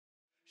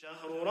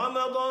شهر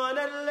رمضان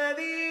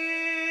الذي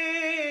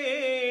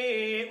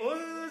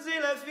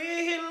أنزل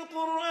فيه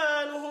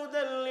القرآن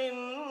هدى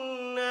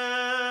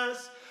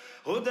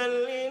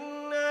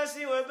للناس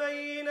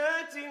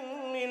وبينات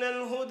من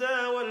الهدى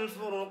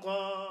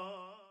والفرقان.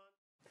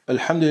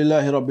 الحمد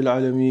لله رب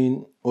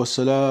العالمين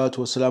والصلاة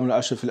والسلام على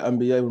أشرف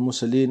الأنبياء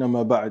والمرسلين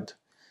أما بعد.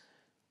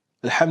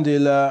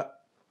 Alhamdulillah,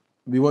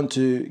 we want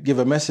to give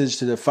a message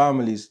to the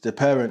families, the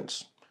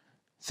parents,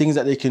 things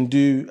that they can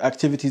do,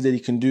 activities that they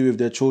can do with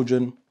their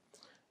children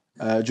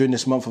during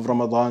this month of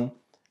Ramadan.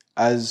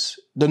 As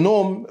the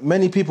norm,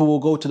 many people will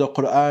go to the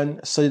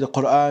Quran, study the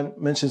Quran,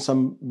 mention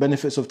some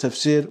benefits of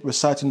tafsir,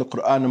 reciting the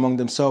Quran among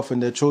themselves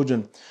and their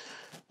children.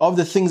 Of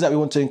the things that we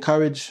want to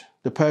encourage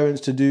the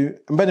parents to do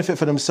and benefit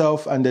for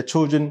themselves and their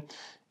children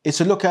is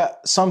to look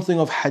at something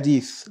of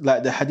hadith,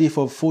 like the hadith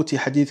of 40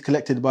 hadith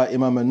collected by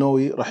Imam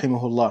al-Nawawi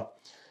rahimahullah.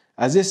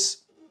 As this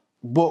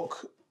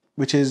book,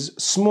 which is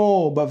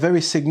small but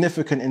very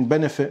significant in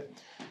benefit,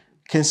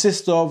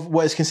 consists of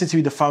what is considered to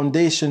be the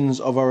foundations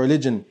of our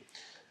religion.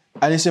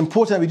 And it's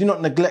important that we do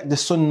not neglect the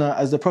sunnah,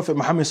 as the Prophet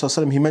Muhammad sallallahu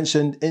alaihi wasallam, he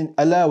mentioned,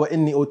 "Ala wa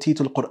inni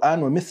utitu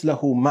al-Qur'an wa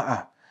mithlahu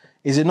ma'ah."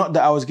 Is it not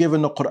that I was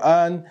given the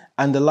Quran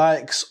and the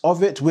likes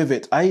of it with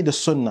it, i.e. the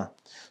sunnah?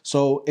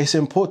 So it's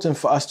important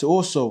for us to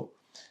also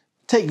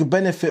take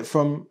benefit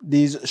from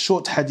these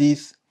short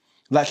hadith,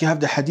 like you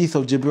have the hadith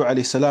of Jibreel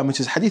alayhi salam, which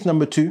is hadith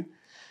number 2,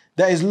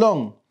 that is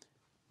long,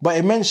 but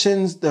it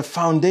mentions the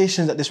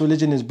foundations that this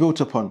religion is built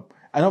upon.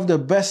 And of the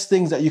best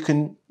things that you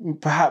can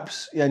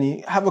perhaps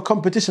have a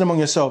competition among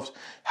yourselves.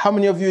 How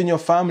many of you in your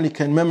family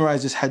can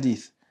memorize this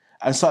hadith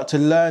and start to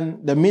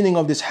learn the meaning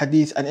of this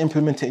hadith and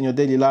implement it in your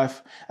daily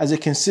life, as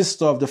it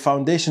consists of the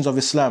foundations of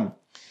Islam?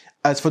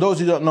 As for those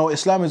who don't know,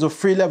 Islam is of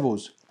 3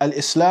 levels: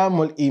 al-Islam,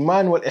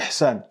 wal-Iman,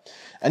 wal-Ihsan.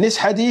 And this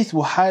hadith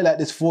will highlight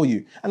this for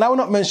you. And I will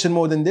not mention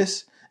more than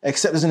this,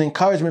 except as an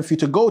encouragement for you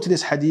to go to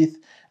this hadith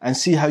and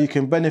see how you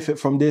can benefit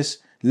from this,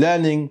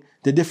 learning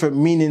the different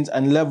meanings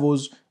and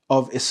levels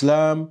of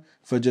Islam.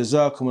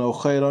 فَجَزَاكُمُ اللَّهُ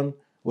خَيْرًا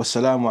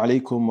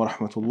وَالسَّلَامُ عَلَيْكُمْ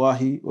وَرَحْمَةُ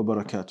اللَّهِ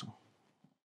وَبَرَكَاتُهُ.